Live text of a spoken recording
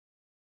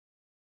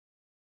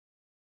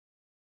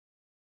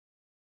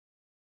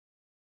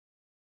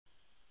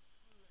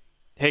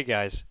Hey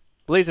guys,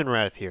 Blazing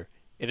Wrath here,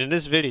 and in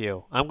this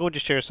video, I'm going to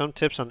share some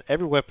tips on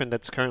every weapon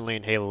that's currently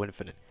in Halo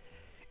Infinite.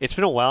 It's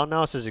been a while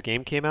now since the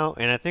game came out,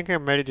 and I think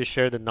I'm ready to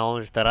share the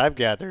knowledge that I've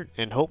gathered,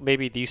 and hope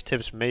maybe these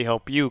tips may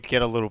help you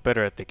get a little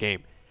better at the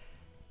game.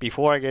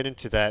 Before I get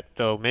into that,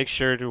 though, make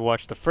sure to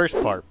watch the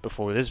first part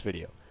before this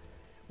video.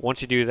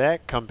 Once you do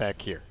that, come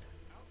back here.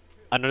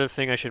 Another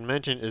thing I should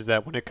mention is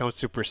that when it comes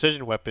to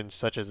precision weapons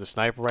such as the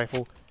Sniper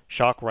Rifle,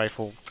 Shock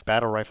Rifle,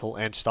 Battle Rifle,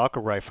 and Stalker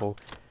Rifle,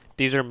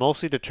 these are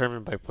mostly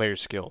determined by player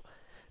skill.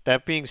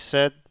 That being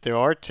said, there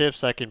are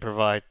tips I can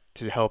provide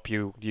to help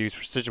you use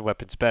precision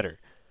weapons better.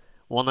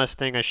 One last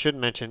thing I should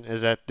mention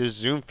is that this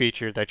zoom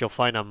feature that you'll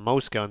find on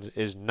most guns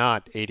is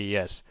not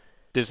ADS.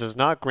 This does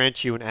not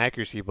grant you an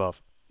accuracy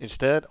buff.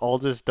 Instead, all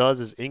this does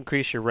is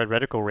increase your red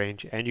reticle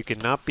range and you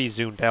cannot be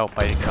zoomed out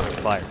by incoming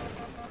fire.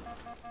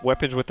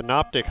 Weapons with an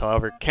optic,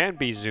 however, can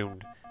be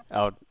zoomed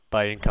out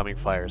by incoming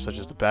fire, such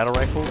as the Battle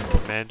Rifle,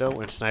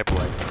 Commando, and Sniper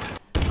Rifle.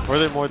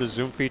 Furthermore, the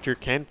zoom feature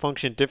can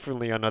function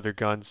differently on other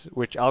guns,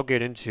 which I'll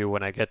get into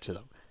when I get to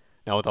them.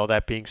 Now with all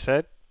that being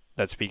said,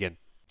 let's begin.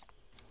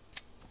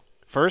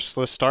 First,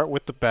 let's start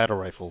with the Battle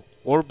Rifle,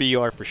 or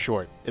BR for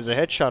short, is a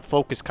headshot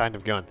focused kind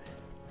of gun.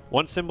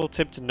 One simple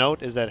tip to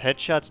note is that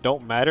headshots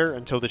don't matter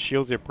until the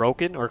shields are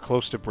broken or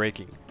close to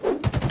breaking. Perfect.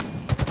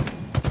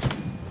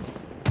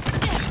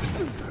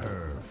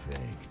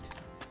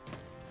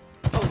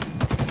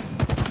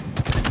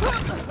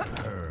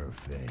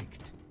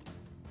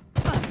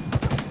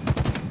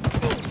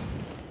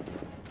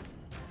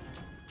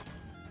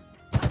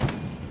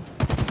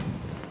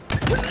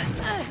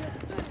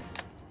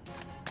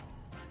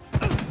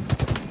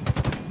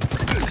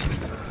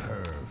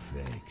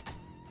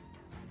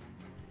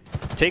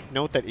 Take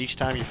note that each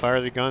time you fire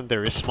the gun,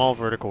 there is small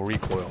vertical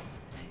recoil.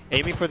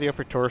 Aiming for the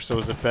upper torso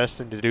is the best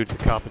thing to do to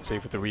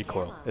compensate for the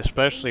recoil,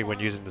 especially when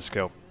using the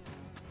scope.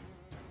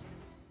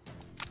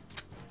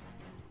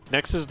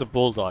 Next is the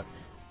Bulldog.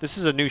 This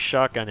is a new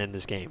shotgun in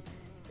this game.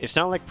 It's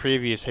not like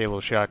previous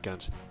Halo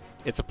shotguns.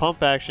 It's a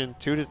pump action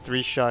 2 to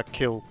 3 shot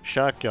kill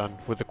shotgun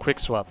with a quick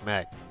swap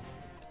mag.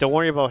 Don't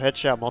worry about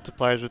headshot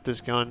multipliers with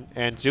this gun,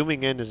 and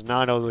zooming in is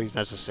not always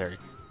necessary.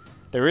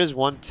 There is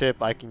one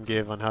tip I can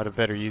give on how to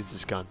better use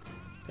this gun,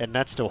 and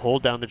that's to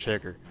hold down the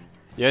trigger.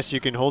 Yes, you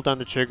can hold down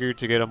the trigger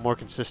to get a more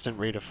consistent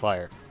rate of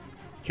fire.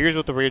 Here's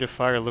what the rate of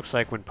fire looks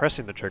like when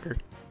pressing the trigger.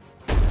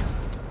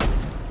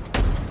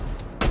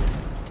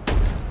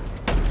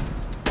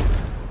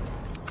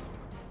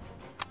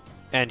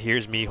 And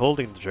here's me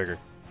holding the trigger.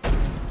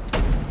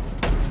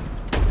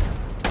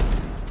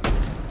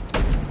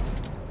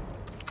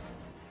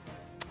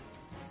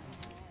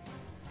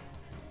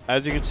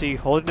 As you can see,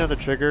 holding down the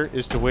trigger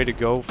is the way to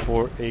go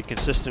for a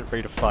consistent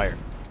rate of fire.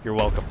 You're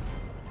welcome.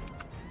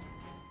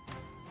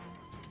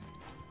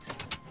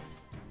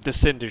 The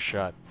Cinder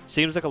Shot.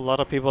 Seems like a lot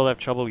of people have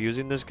trouble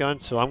using this gun,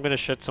 so I'm going to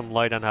shed some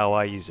light on how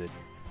I use it.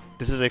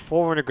 This is a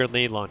Forerunner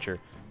grenade launcher,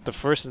 the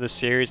first in the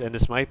series, and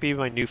this might be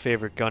my new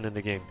favorite gun in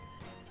the game.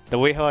 The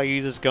way how I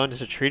use this gun is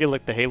to treat it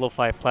like the Halo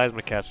 5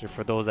 plasma caster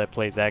for those that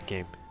played that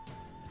game.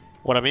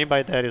 What I mean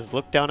by that is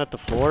look down at the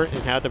floor and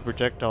have the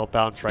projectile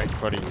bounce right in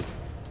front of you.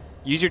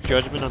 Use your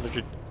judgment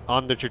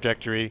on the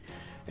trajectory,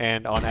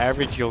 and on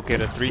average you'll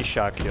get a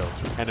 3-shot kill,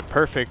 and in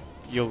perfect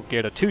you'll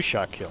get a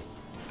 2-shot kill.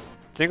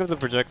 Think of the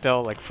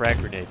projectile like frag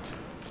grenades.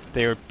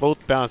 They are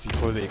both bounced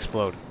before they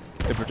explode.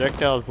 The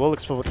projectiles will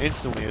explode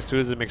instantly as soon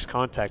as it makes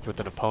contact with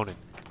an opponent.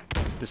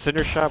 The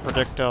Cinder Shot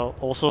projectile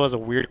also has a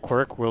weird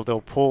quirk where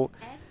they'll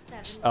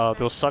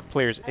suck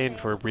players in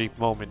for a brief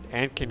moment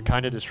and can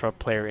kinda disrupt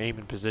player aim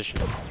and position.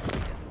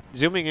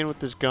 Zooming in with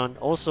this gun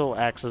also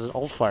acts as an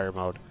alt-fire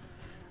mode.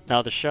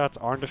 Now the shots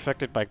aren't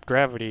affected by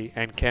gravity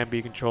and can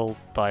be controlled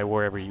by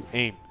wherever you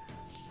aim.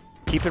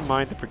 Keep in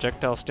mind the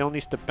projectile still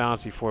needs to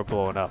bounce before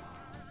blowing up.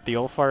 The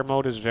alt-fire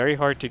mode is very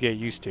hard to get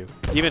used to.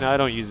 Even I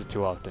don't use it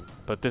too often,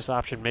 but this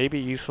option may be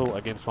useful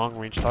against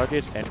long-range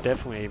targets and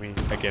definitely aiming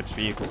against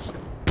vehicles.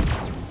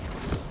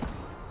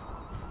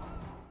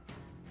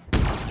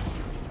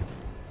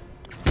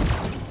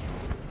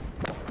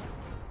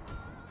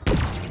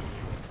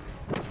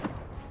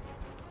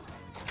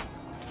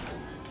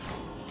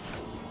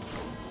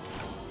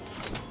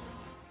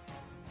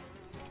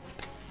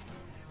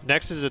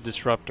 Next is a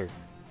Disruptor.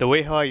 The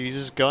way how I use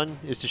this gun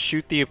is to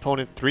shoot the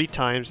opponent 3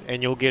 times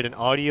and you'll get an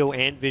audio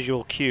and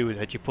visual cue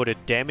that you put a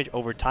damage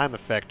over time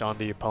effect on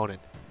the opponent.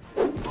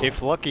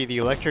 If lucky, the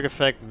electric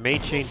effect may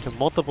chain to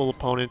multiple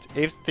opponents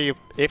if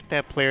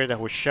that player that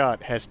was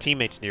shot has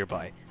teammates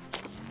nearby.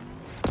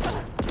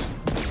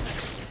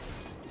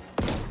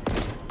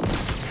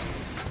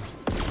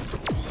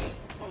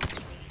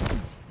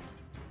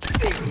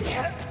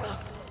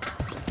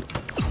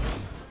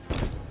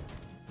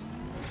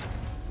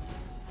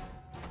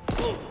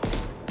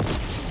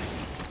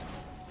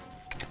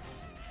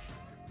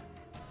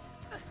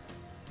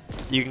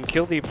 You can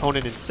kill the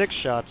opponent in 6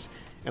 shots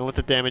and let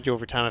the damage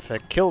over time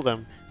effect kill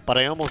them, but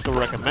I almost don't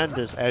recommend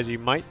this as you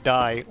might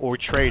die or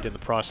trade in the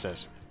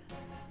process.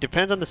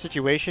 Depends on the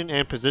situation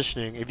and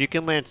positioning. If you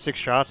can land 6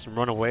 shots and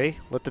run away,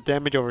 let the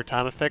damage over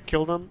time effect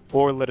kill them,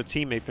 or let a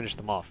teammate finish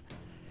them off.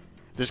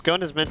 This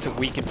gun is meant to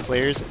weaken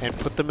players and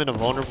put them in a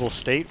vulnerable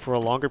state for a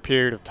longer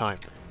period of time.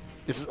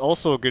 This is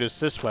also a good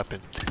assist weapon,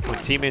 when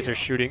teammates are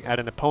shooting at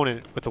an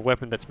opponent with a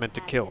weapon that's meant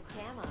to kill.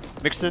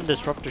 Mix in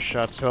disruptor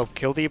shots to help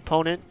kill the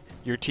opponent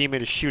your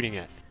teammate is shooting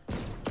at.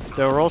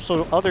 There are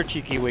also other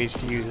cheeky ways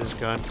to use this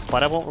gun,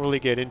 but I won't really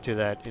get into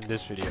that in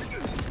this video.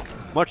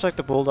 Much like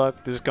the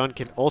Bulldog, this gun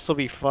can also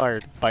be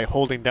fired by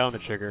holding down the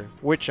trigger,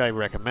 which I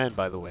recommend,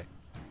 by the way.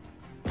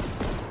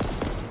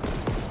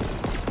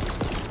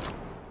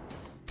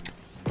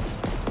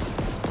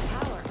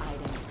 Power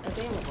item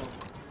available.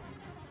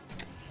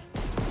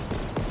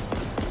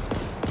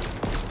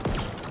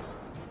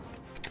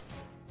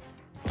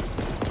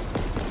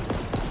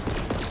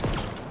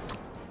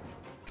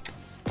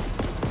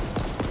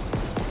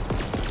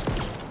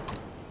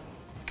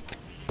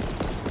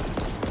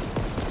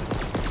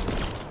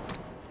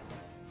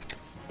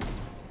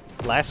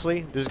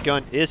 Lastly, this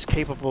gun is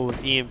capable of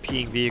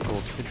EMPing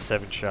vehicles in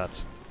 7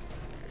 shots.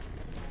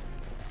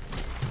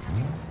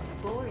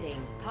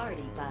 Boarding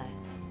party bus.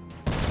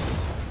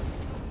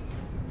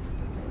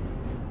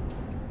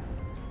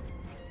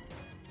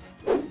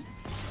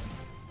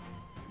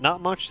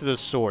 Not much to the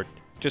sword,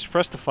 just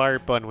press the fire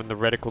button when the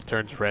reticle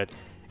turns red,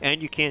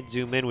 and you can't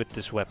zoom in with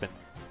this weapon.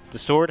 The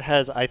sword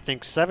has I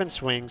think 7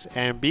 swings,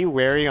 and be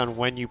wary on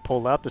when you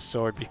pull out the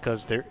sword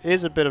because there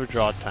is a bit of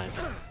draw time,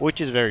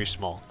 which is very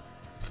small.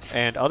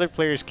 And other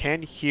players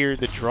can hear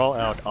the draw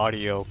out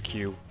audio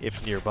cue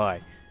if nearby.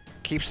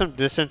 Keep some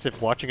distance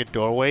if watching a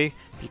doorway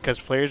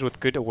because players with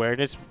good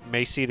awareness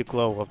may see the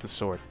glow of the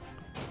sword.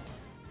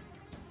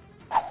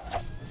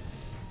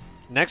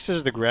 Next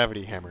is the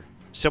gravity hammer.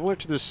 Similar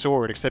to the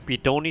sword except you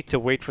don't need to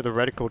wait for the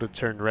reticle to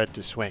turn red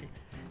to swing.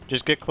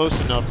 Just get close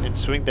enough and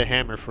swing the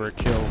hammer for a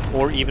kill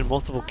or even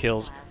multiple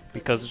kills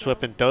because this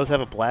weapon does have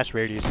a blast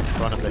radius in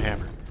front of the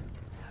hammer.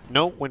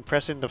 Note, when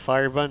pressing the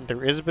fire button,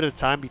 there is a bit of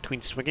time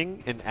between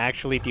swinging and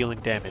actually dealing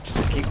damage,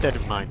 so keep that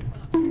in mind.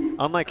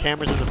 Unlike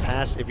hammers in the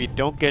past, if you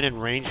don't get in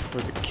range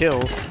for the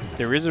kill,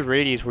 there is a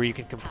radius where you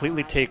can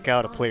completely take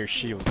out a player's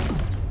shield.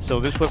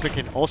 So this weapon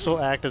can also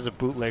act as a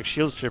bootleg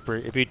shield stripper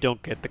if you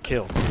don't get the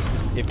kill.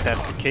 If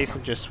that's the case,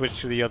 then just switch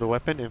to the other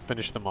weapon and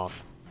finish them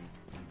off.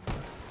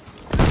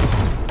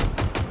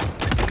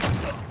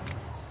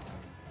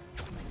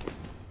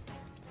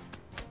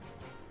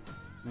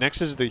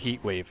 Next is the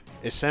Heatwave,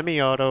 a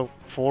semi-auto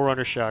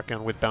 4-runner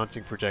shotgun with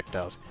bouncing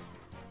projectiles.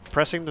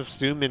 Pressing the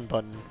zoom in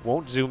button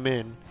won't zoom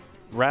in,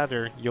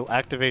 rather you'll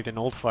activate an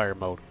old fire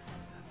mode.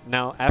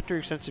 Now, after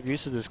extensive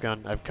use of this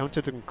gun, I've come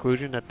to the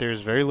conclusion that there's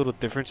very little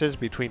differences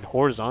between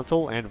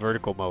horizontal and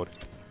vertical mode.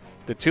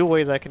 The 2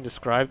 ways I can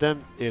describe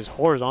them is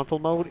horizontal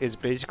mode is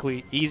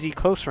basically easy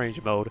close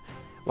range mode,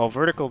 while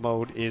vertical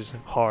mode is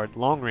hard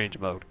long range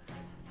mode.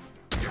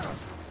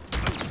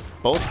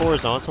 Both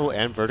horizontal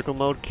and vertical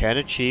mode can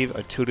achieve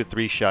a 2 to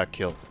 3 shot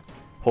kill.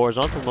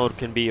 Horizontal mode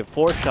can be a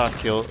 4 shot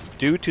kill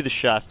due to the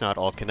shots not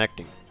all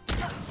connecting.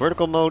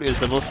 Vertical mode is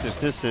the most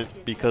consistent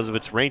because of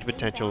its range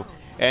potential,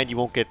 and you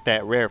won't get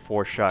that rare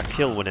 4 shot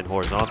kill when in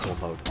horizontal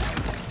mode.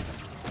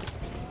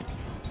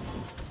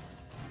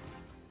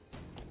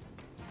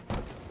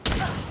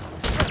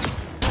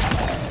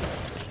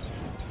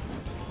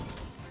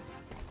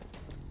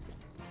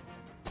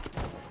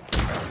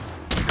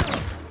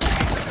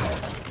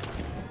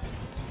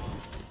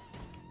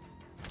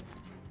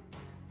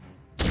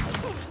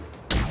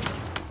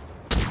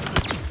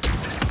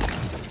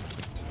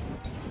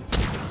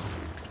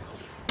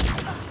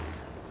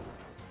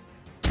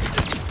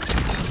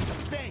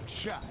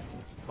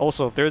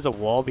 Also, if there's a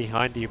wall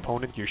behind the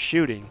opponent you're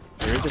shooting,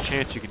 there is a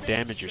chance you can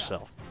damage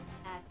yourself.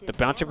 The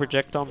bouncing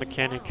projectile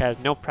mechanic has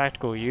no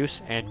practical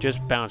use and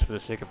just bounce for the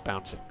sake of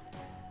bouncing.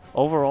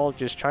 Overall,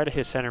 just try to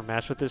hit center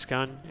mass with this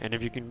gun, and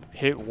if you can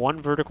hit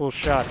 1 vertical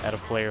shot at a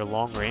player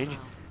long range,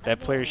 that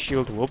player's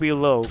shield will be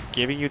low,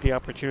 giving you the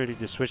opportunity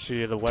to switch to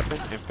the other weapon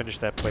and finish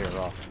that player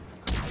off.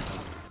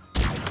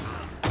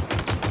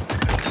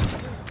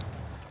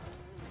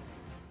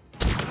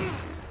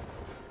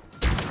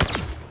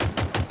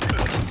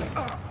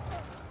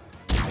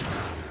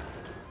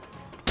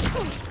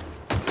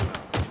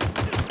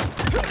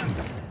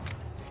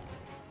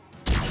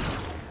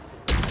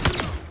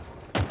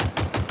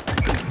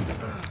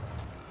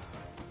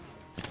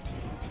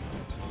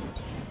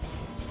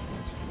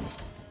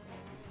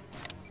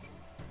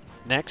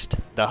 Next,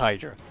 the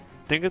Hydra.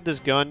 Think of this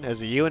gun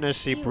as a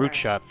UNSC brute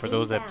shot for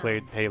those that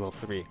played Halo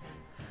 3.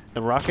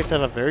 The rockets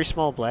have a very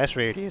small blast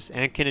radius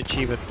and can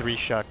achieve a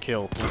 3-shot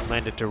kill when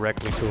landed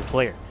directly to a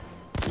player.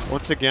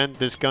 Once again,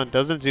 this gun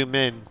doesn't zoom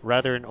in,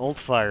 rather an old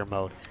fire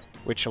mode,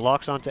 which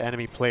locks onto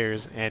enemy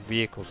players and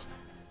vehicles.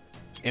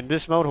 In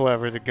this mode,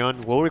 however, the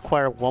gun will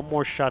require 1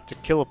 more shot to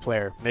kill a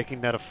player,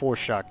 making that a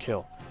 4-shot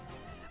kill.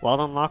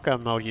 While in lockout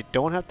mode, you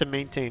don't have to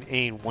maintain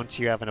aim once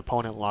you have an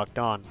opponent locked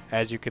on,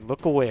 as you can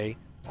look away,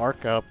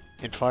 arc up,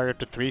 and fire up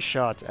to 3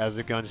 shots as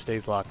the gun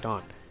stays locked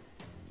on.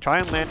 Try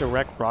and land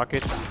direct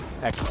rockets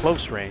at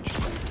close range,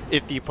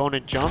 If the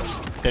opponent jumps,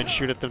 then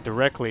shoot at them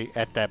directly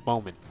at that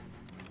moment.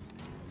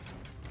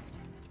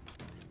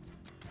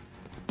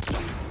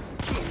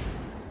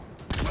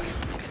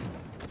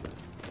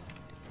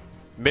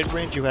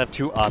 Mid-range, you have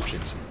two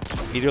options.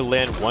 Either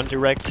land one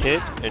direct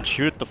hit and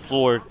shoot at the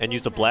floor and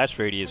use the blast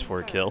radius for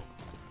a kill.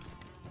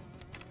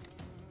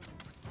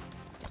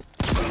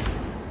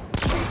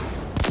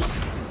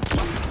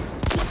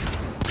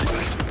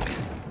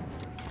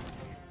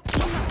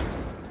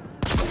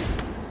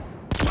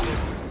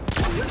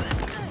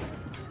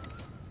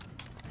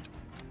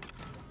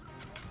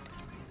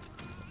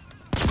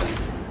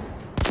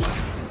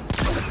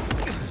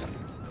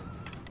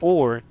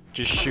 Or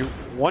just shoot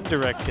one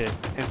direct hit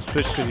and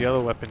switch to the other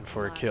weapon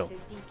for a kill.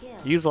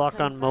 Use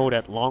lock-on mode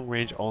at long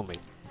range only.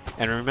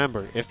 And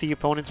remember, if the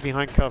opponent's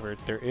behind cover,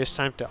 there is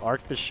time to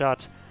arc the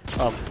shots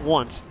up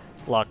once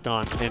locked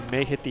on and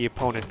may hit the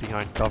opponent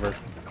behind cover.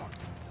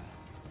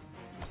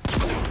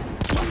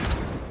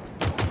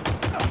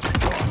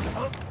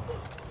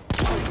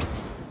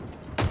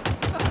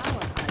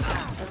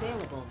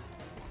 Available.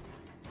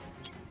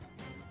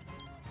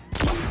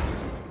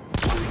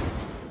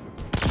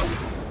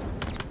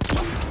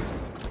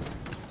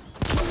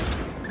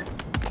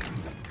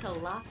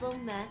 Colossal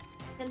mess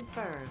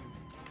confirmed.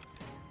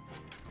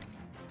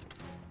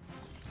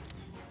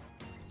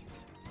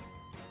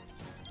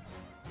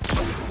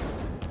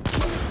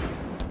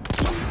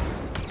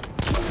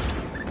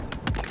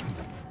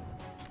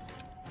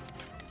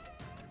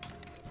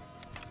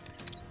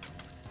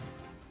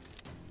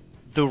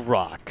 The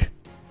Rock.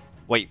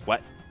 Wait,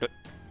 what?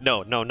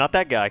 No, not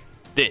that guy.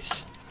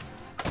 This.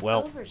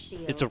 Well,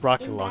 Overshield it's a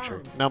rocket launcher.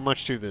 inbound. Not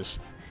much to this.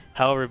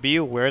 However, be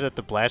aware that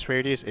the blast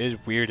radius is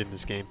weird in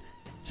this game.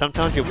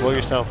 Sometimes you'll blow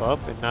yourself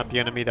up and not the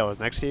enemy that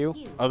was next to you.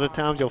 Other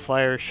times you'll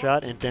fire a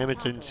shot and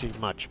damage didn't seem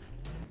much.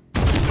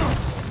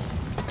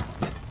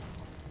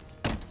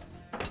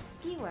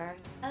 Skewer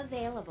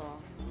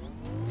available.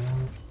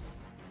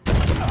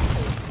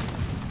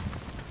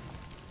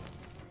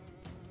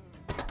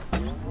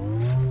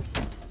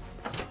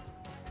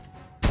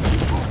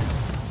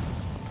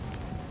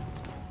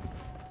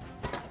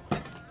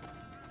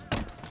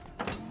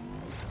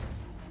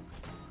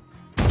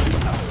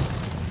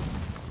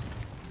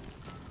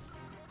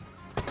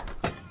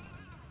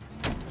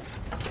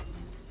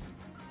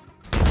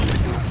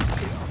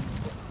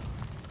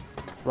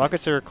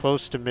 Rockets are a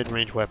close to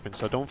mid-range weapon,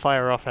 so don't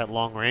fire off at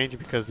long range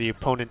because the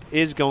opponent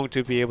is going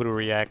to be able to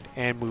react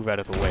and move out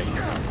of the way.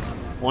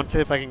 One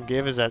tip I can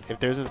give is that if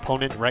there's an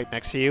opponent right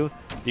next to you,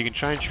 you can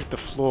try and shoot the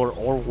floor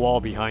or wall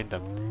behind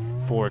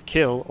them for a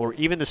kill, or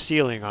even the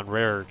ceiling on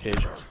rarer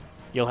occasions.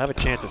 You'll have a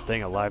chance of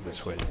staying alive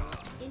this way.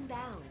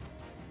 Inbound.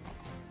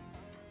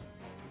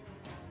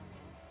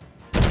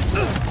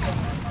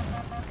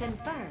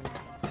 Confirmed.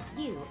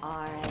 You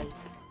are a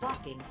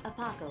walking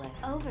apocalypse.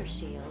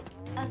 Overshield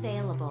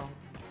available.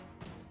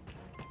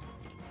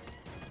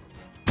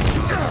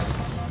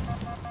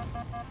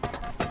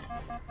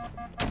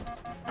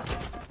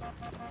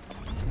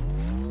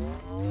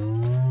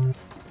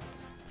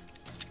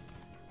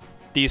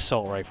 The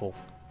Assault Rifle.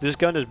 This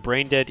gun is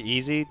brain dead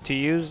easy to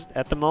use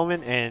at the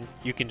moment, and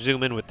you can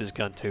zoom in with this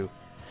gun too.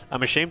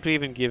 I'm ashamed to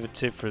even give a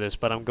tip for this,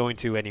 but I'm going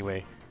to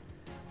anyway.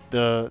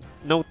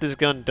 Note this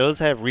gun does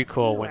have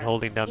recoil when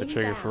holding down the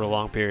trigger for a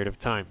long period of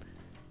time.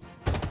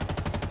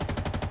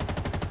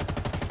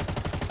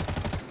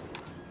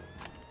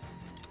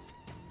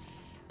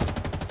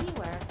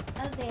 Skewer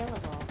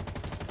available.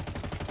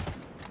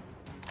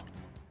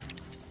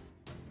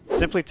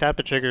 Simply tap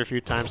the trigger a few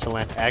times to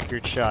land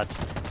accurate shots,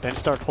 then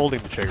start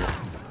holding the trigger.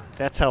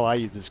 That's how I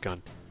use this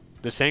gun.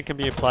 The same can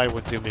be applied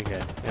when zooming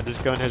in, and this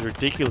gun has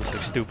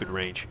ridiculously stupid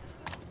range.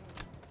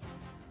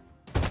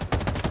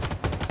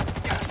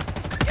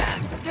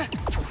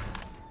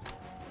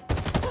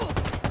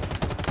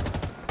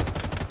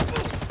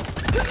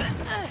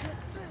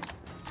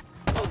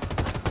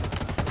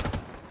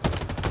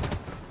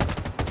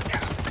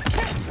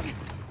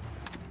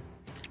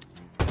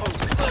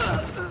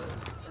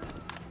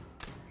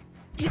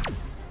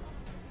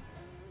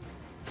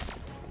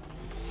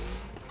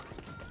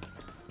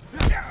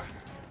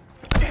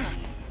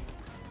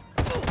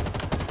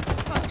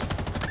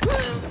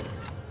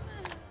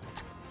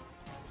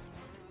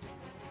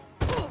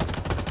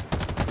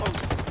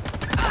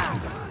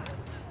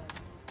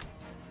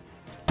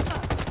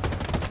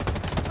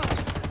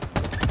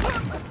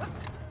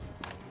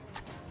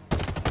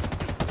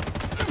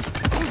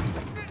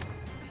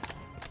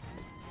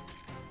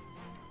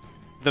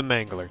 The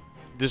Mangler.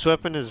 This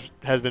weapon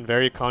has been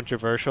very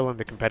controversial in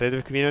the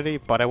competitive community,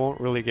 but I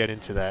won't really get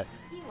into that.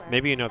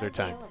 Maybe another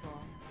time.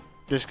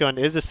 This gun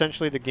is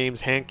essentially the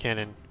game's hand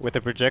cannon with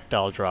a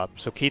projectile drop,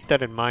 so keep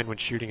that in mind when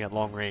shooting at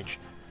long range.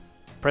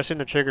 Pressing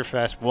the trigger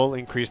fast will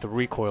increase the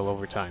recoil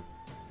over time.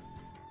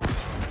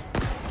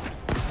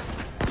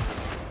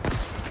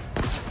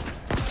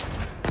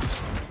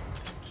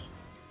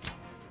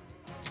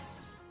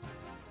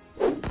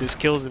 This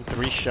kills in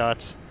 3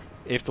 shots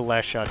if the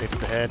last shot hits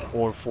the head,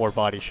 or 4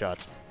 body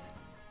shots.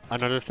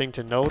 Another thing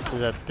to note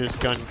is that this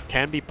gun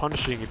can be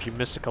punishing if you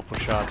miss a couple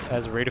shots,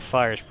 as the rate of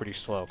fire is pretty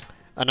slow.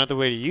 Another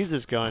way to use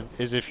this gun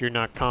is if you're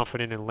not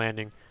confident in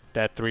landing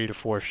that 3 to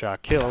 4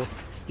 shot kill,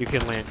 you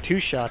can land 2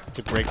 shots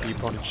to break the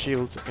opponent's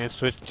shields and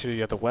switch to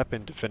the other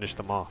weapon to finish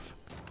them off.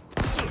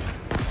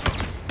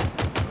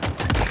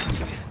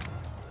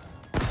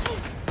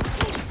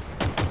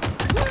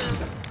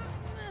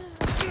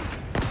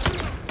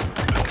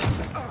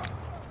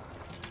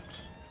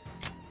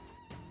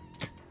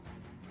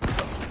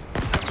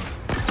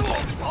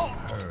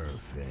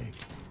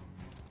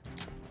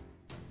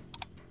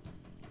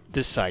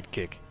 This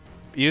Sidekick.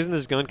 Using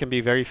this gun can be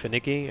very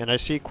finicky, and I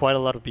see quite a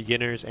lot of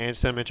beginners and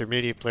some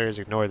intermediate players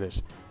ignore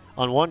this.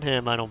 On one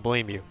hand, I don't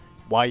blame you.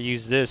 Why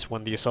use this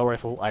when the assault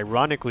rifle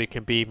ironically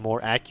can be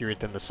more accurate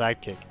than the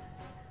Sidekick?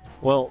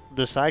 Well,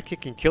 the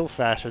Sidekick can kill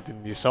faster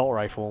than the assault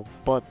rifle,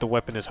 but the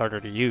weapon is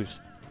harder to use.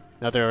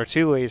 Now there are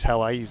 2 ways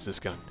how I use this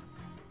gun.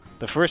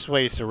 The first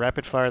way is to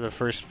rapid fire the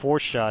first 4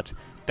 shots,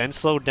 then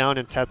slow down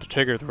and tap the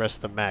trigger the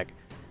rest of the mag.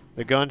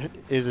 The gun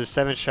is a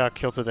 7 shot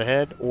kill to the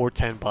head or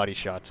 10 body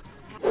shots.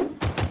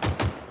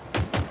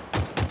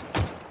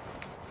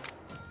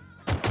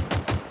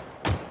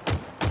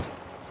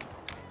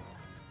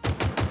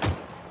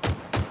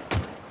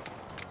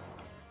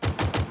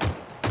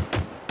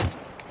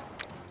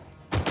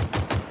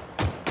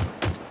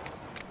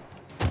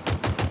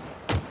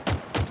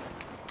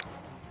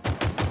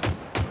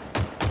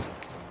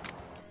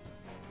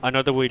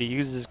 Another way to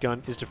use this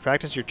gun is to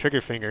practice your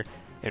trigger finger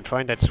and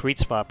find that sweet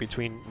spot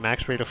between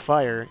max rate of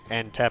fire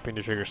and tapping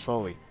the trigger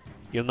slowly.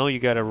 You'll know you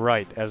got it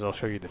right as I'll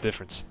show you the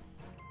difference.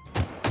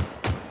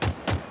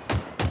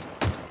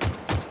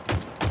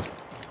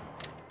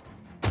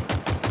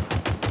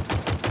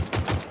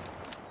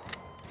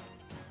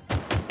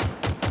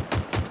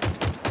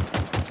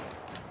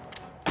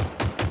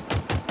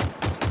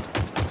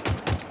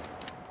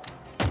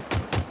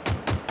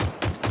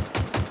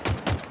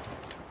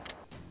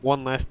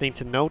 One last thing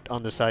to note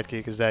on the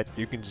Sidekick is that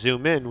you can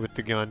zoom in with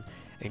the gun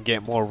and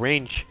get more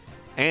range,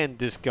 and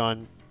this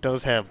gun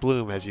does have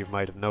bloom, as you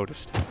might have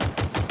noticed.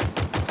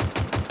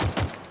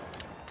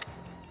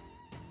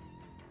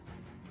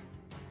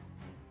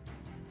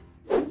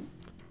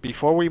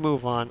 Before we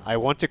move on, I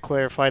want to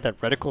clarify that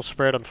reticle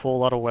spread on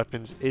full auto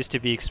weapons is to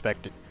be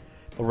expected.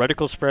 A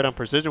reticle spread on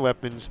precision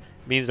weapons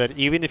means that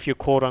even if you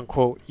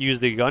quote-unquote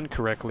use the gun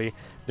correctly,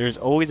 there's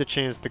always a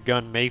chance the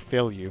gun may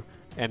fail you,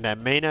 and that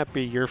may not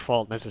be your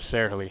fault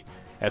necessarily,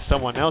 as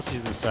someone else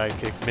using the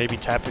Sidekick may be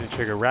tapping the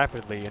trigger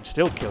rapidly and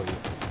still kill you.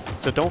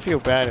 So don't feel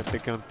bad if the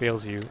gun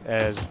fails you,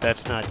 as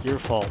that's not your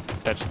fault,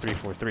 that's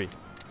 343.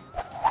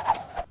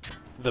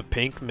 The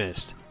Pink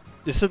Mist.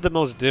 This is the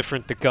most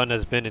different the gun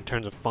has been in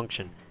terms of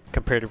function,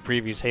 compared to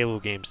previous Halo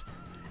games.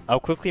 I'll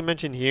quickly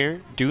mention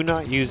here, do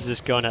not use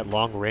this gun at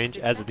long range,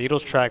 as the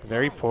needles track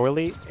very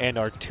poorly and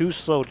are too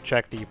slow to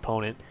track the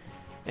opponent,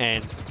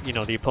 and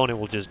the opponent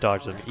will just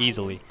dodge them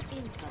easily.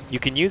 You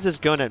can use this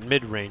gun at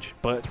mid-range,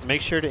 but make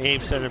sure to aim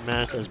center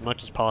mass as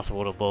much as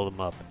possible to blow them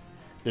up.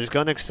 This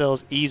gun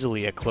excels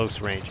easily at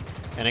close range,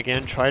 and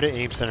again try to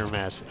aim center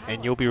mass,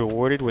 and you'll be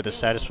rewarded with a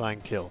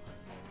satisfying kill.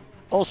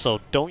 Also,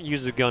 don't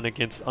use the gun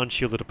against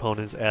unshielded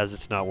opponents, as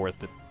it's not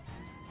worth it.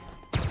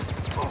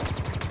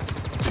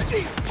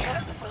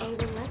 A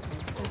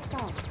relentless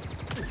assault.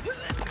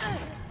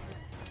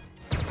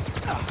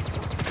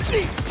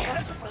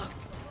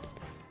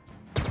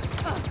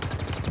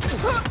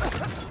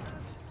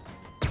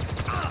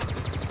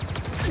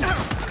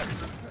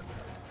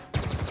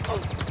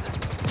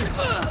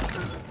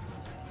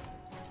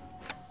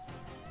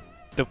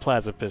 The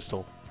Plasma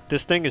Pistol.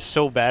 This thing is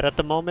so bad at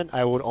the moment,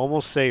 I would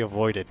almost say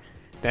avoid it.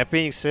 That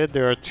being said,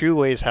 there are 2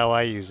 ways how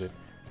I use it.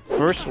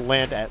 First,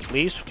 land at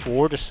least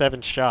 4 to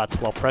 7 shots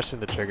while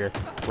pressing the trigger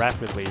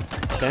rapidly,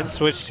 then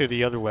switch to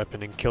the other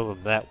weapon and kill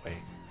them that way.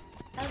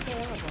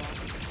 Available.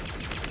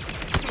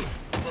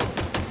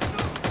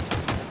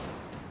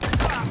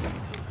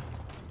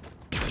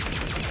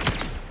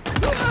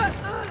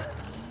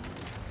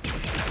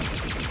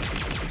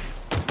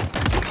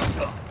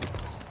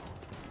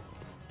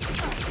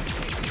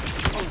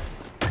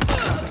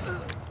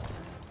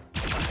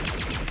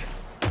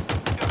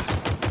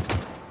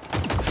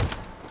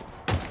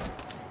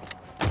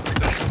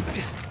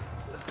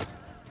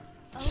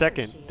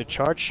 Second, the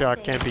charge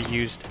shot can be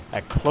used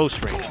at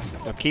close range.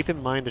 Now keep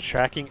in mind the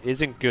tracking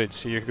isn't good,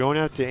 so you're going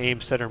to have to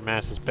aim center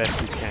mass as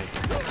best you can.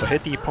 But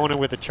hit the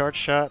opponent with a charge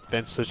shot,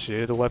 then switch to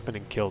the other weapon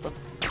and kill them.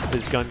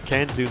 This gun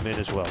can zoom in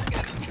as well.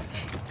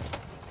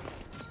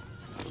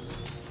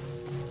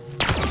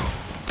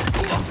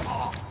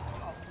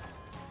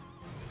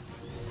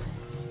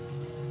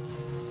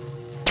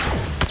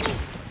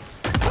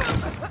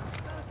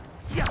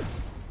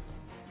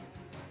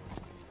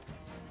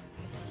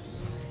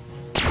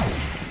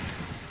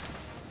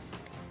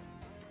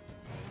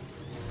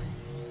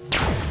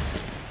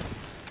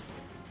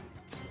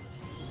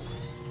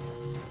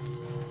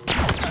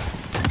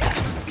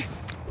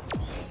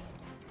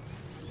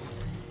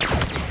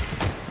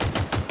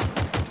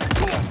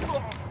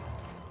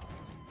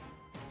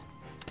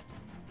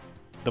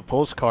 The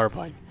Pulse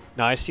Carbine.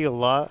 Now I see a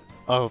lot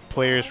of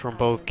players from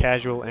both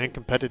casual and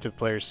competitive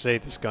players say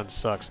this gun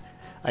sucks.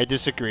 I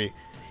disagree.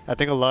 I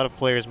think a lot of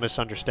players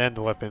misunderstand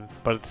the weapon,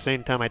 but at the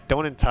same time I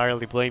don't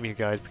entirely blame you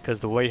guys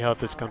because the way how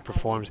this gun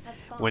performs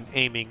when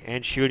aiming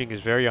and shooting is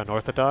very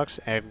unorthodox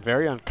and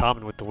very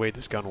uncommon with the way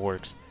this gun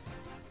works.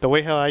 The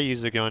way how I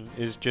use the gun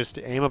is just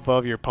to aim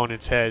above your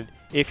opponent's head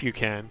if you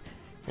can,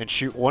 and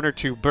shoot 1 or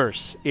 2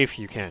 bursts if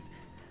you can.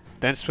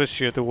 Then switch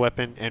to the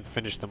weapon and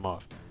finish them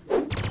off.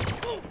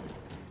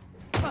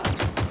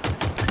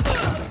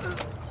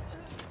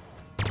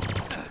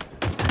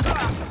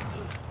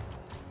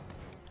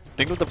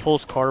 Think of the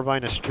Pulse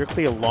Carbine as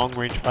strictly a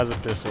long-range plasma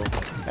pistol,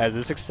 as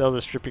this excels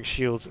at stripping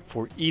shields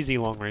for easy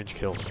long-range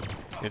kills,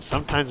 and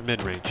sometimes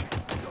mid-range.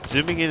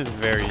 Zooming in is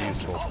very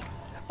useful.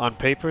 On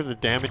paper, the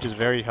damage is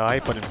very high,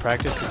 but in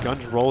practice, the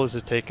gun's role is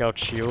to take out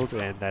shields,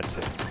 and that's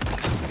it.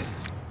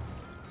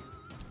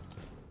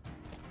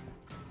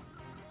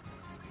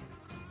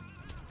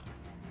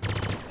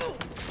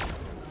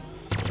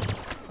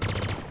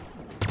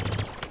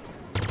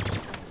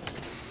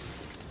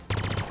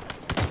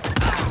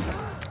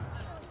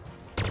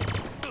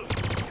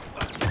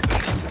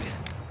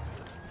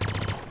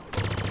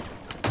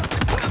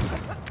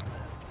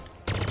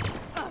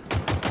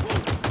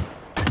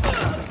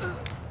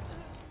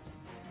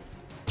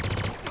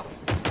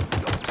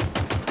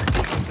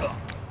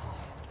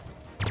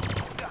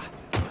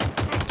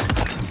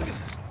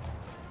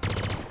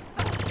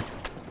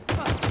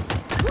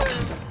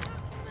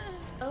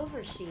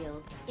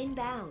 Shield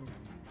inbound.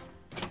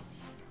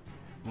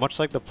 Much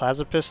like the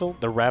plasma pistol,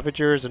 the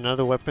Ravager is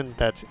another weapon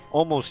that's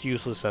almost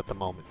useless at the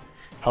moment.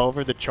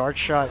 However, the charge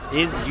shot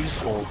is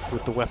useful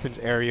with the weapon's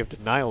area of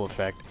denial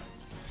effect.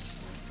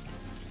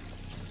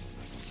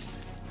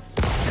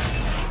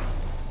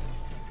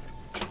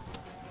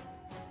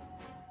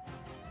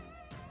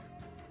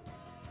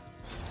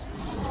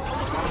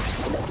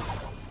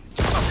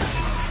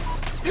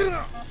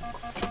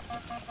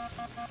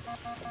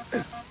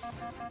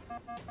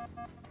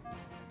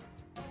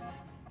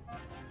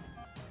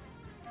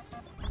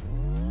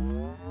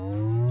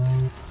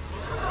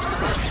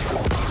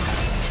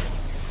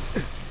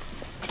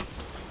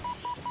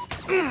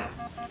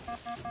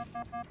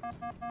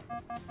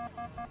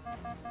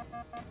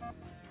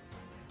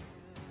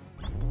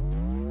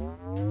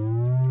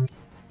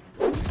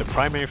 The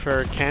primary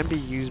fire can be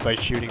used by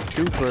shooting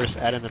 2 bursts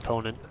at an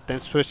opponent, then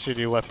switch to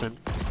the weapon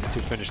to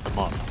finish them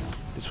off.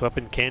 This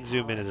weapon can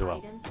zoom in as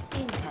well.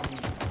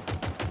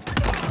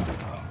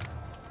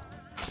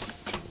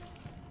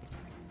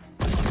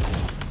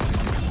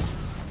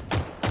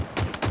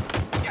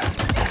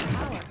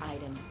 Power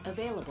items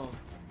available.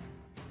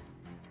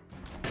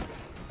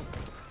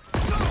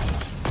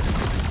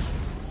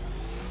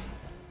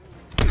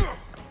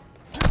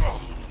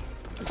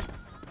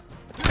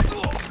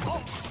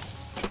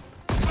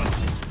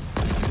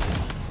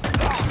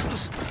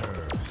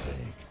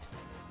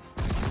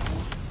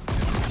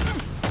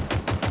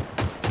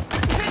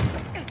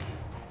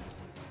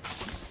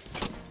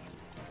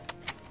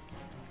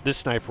 This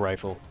sniper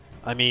rifle.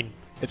 I mean,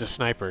 it's a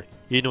sniper.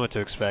 You know what to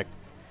expect.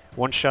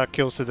 1 shot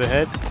kills to the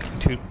head,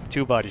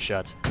 two body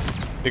shots.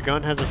 The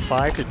gun has a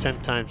 5 to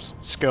 10 times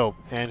scope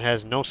and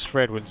has no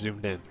spread when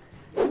zoomed in.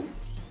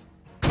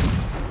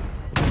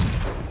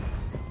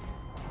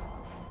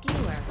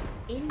 Skewer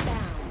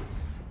inbound.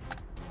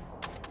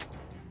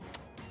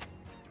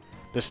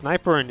 The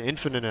sniper in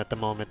Infinite at the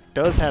moment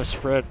does have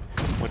spread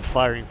when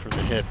firing from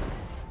the hip.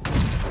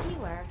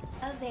 Skewer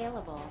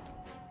available.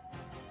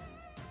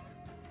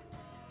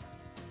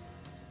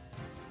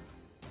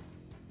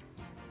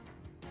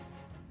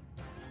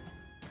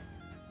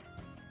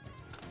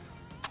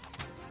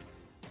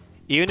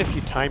 Even if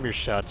you time your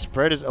shot,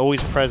 spread is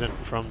always present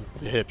from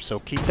the hip, so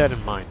keep that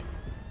in mind.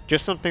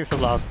 Just some things to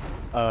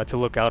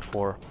look out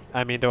for.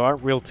 I mean, there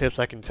aren't real tips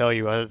I can tell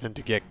you other than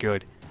to get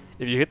good.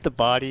 If you hit the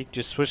body,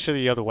 just switch to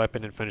the other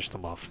weapon and finish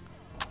them off.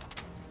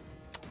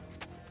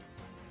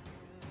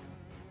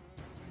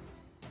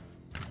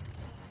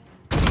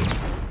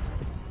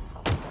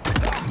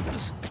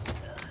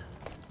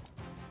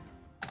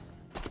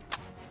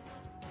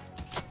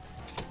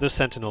 The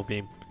Sentinel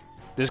Beam.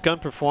 This gun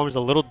performs a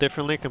little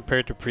differently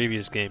compared to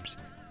previous games.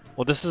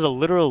 While this is a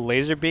literal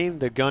laser beam,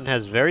 the gun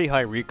has very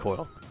high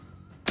recoil.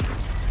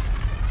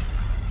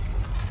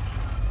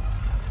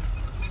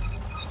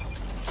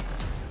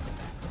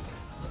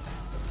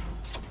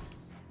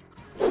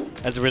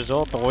 As a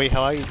result, the way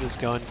how I use this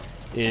gun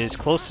is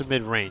close to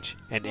mid-range,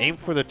 and aim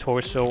for the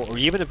torso or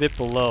even a bit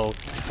below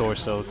the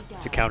torso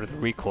to counter the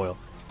recoil.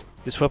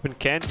 This weapon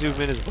can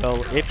zoom in as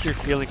well if you're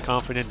feeling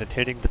confident at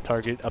hitting the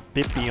target a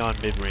bit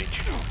beyond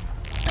mid-range.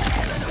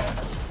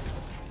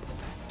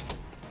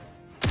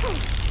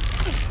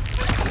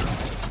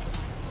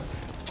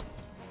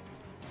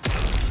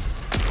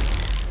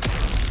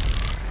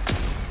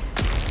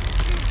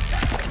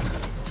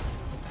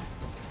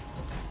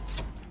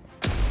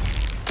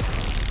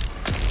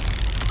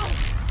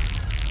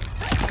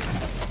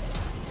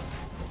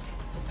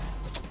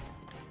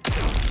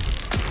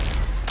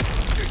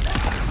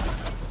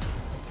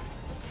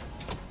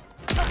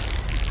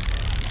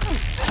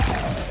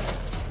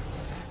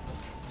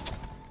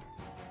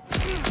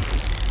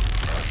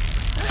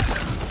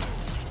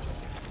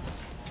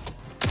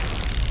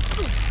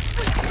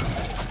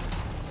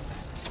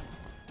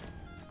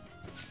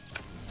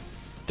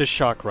 The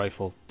Shock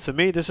Rifle. To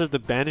me, this is the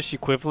banished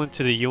equivalent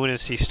to the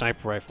UNSC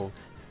Sniper Rifle.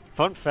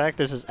 Fun fact,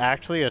 this is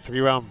actually a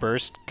 3-round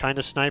burst kind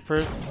of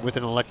sniper with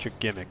an electric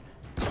gimmick.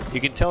 You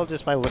can tell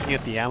just by looking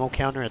at the ammo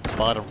counter at the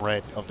bottom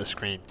right of the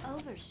screen.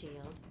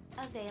 Overshield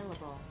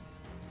available.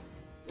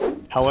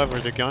 However,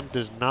 the gun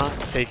does not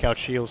take out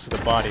shields to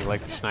the body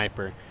like the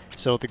sniper,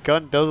 so the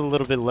gun does a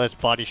little bit less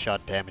body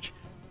shot damage,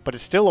 but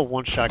it's still a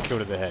one-shot kill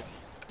to the head.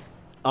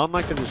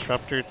 Unlike the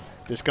Disruptor,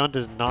 this gun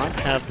does not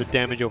have the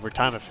damage over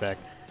time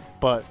effect,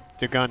 but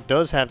the gun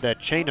does have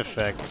that chain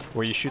effect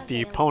where you shoot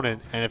the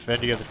opponent, and if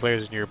any other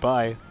players are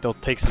nearby, they'll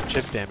take some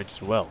chip damage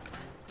as well.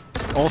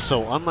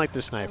 Also, unlike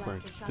the sniper,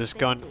 this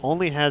gun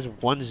only has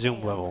one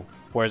zoom level,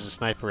 whereas the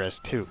sniper has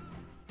 2.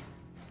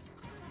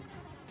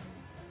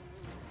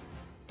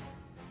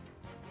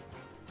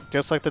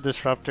 Just like the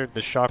Disruptor,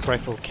 the Shock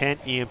Rifle can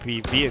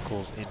EMP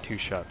vehicles in 2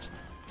 shots.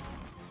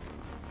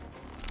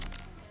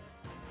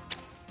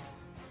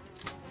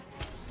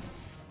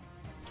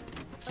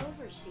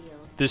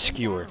 The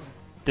Skewer.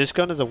 This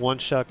gun is a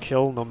one-shot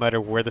kill no matter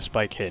where the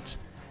spike hits.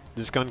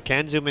 This gun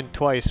can zoom in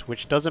twice,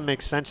 which doesn't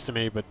make sense to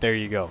me, but there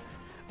you go.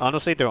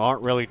 Honestly, there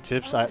aren't really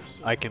tips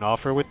I can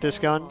offer with this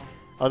gun,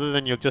 other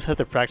than you'll just have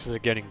to practice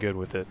at getting good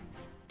with it.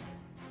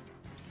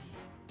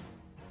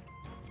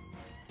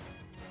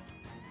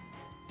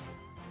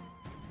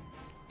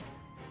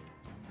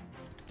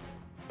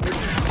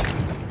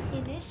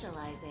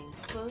 Initializing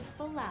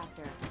boastful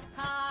laughter.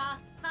 Ha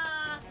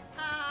ha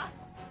ha.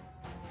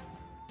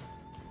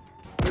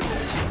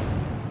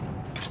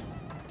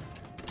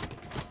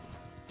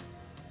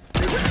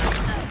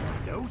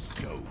 No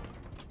scope.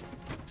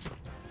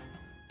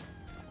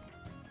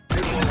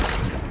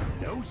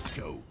 No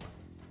scope.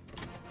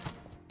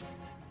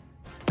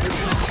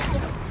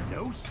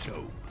 No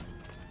scope.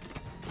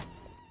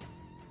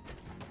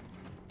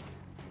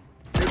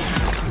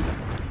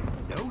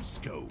 No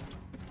scope.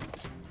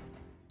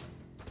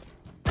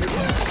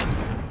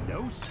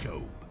 No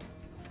scope.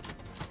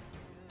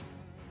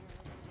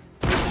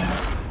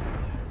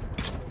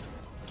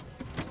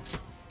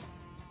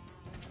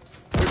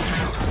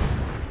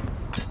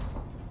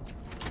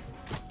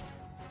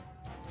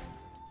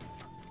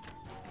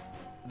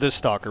 The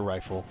Stalker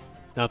Rifle.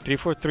 Now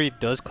 343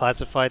 does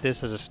classify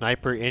this as a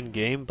sniper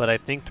in-game, but I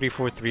think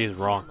 343 is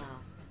wrong.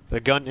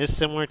 The gun is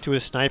similar to a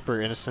sniper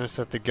in a sense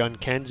that the gun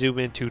can zoom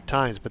in 2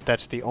 times, but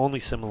that's the only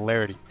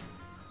similarity.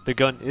 The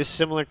gun is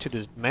similar to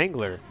the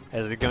Mangler,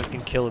 as the gun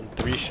can kill in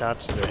 3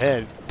 shots to the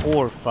head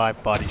or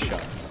 5 body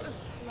shots.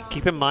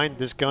 Keep in mind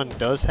this gun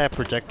does have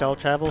projectile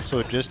travel,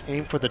 so just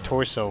aim for the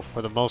torso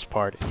for the most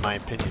part in my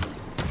opinion.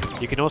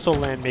 You can also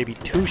land maybe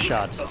 2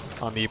 shots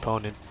on the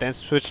opponent, then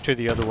switch to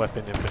the other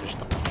weapon and finish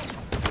them off.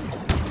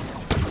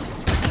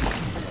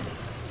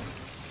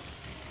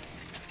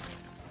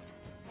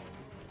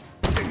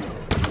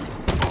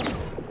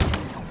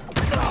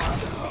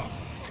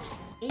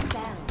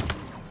 Inbound.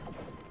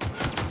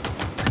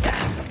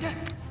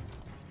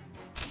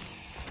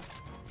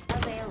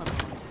 Available.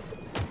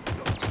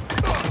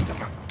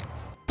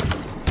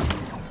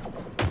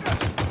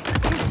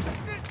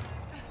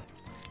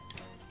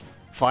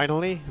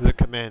 Finally, the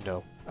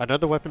Commando.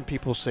 Another weapon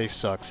people say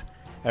sucks.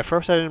 At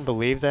first I didn't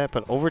believe that,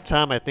 but over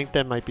time I think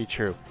that might be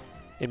true.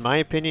 In my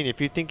opinion, if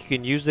you think you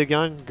can use the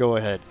gun, go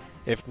ahead.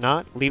 If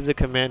not, leave the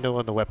Commando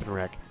on the weapon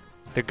rack.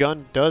 The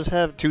gun does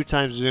have 2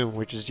 times zoom,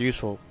 which is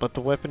useful, but the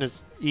weapon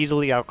is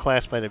easily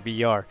outclassed by the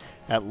BR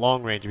at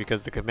long range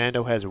because the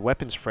Commando has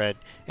weapon spread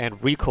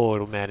and recoil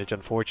to manage,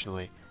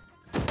 unfortunately.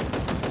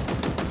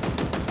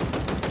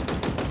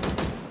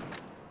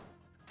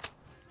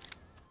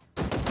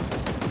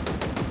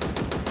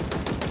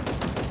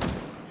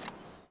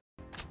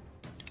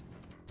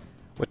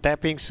 With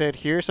that being said,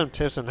 here are some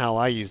tips on how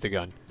I use the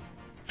gun.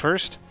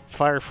 First,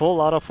 fire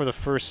full auto for the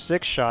first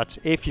 6 shots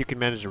if you can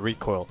manage the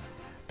recoil.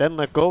 Then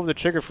let go of the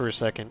trigger for a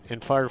second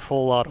and fire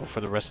full auto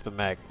for the rest of the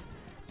mag.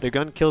 The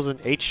gun kills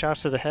in 8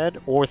 shots to the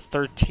head or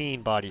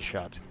 13 body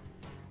shots.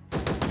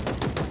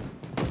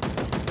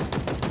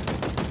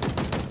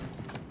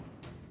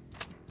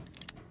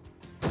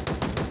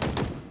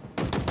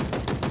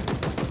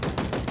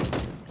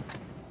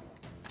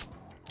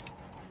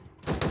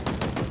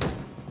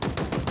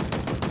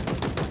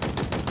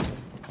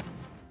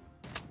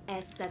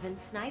 S7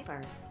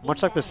 sniper.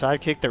 Much like the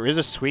Sidekick, there is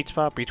a sweet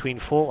spot between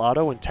full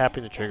auto and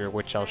tapping the trigger,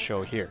 which I'll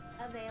show here.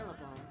 Available.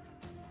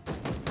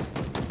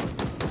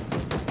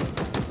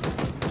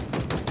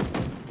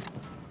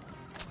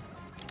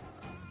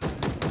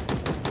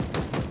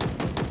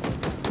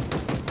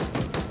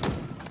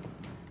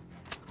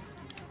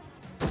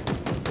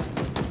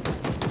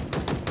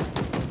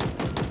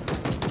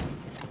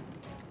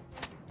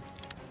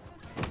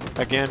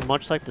 Again,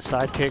 much like the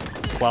Sidekick,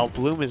 while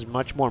bloom is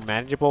much more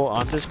manageable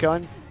on this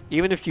gun,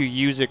 even if you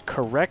use it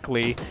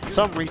correctly,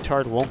 some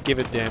retard won't give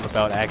a damn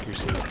about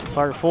accuracy.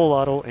 Fire full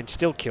auto and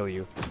still kill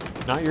you.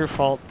 Not your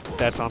fault,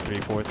 that's on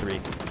 343.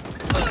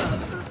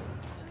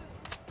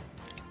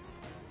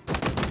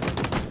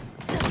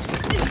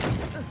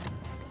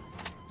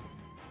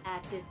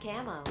 Active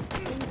camo.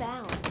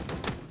 Inbound.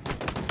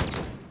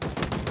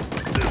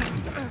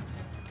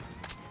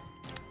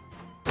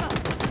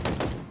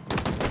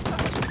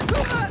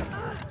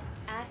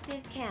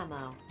 Active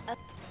camo.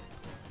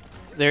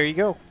 There you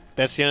go.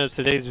 That's the end of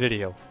today's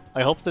video.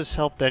 I hope this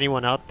helped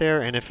anyone out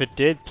there, and if it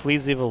did,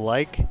 please leave a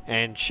like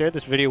and share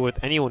this video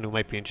with anyone who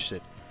might be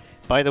interested.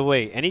 By the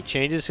way, any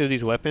changes to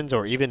these weapons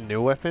or even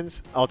new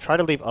weapons, I'll try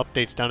to leave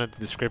updates down in the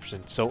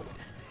description. So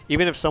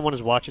even if someone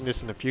is watching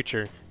this in the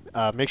future,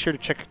 make sure to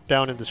check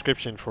down in the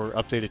description for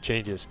updated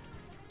changes.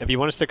 If you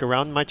want to stick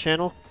around my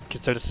channel,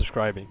 consider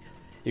subscribing.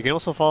 You can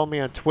also follow me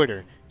on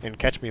Twitter and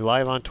catch me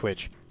live on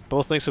Twitch.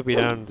 Both links will be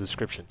down in the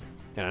description.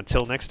 And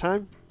until next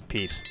time,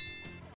 peace.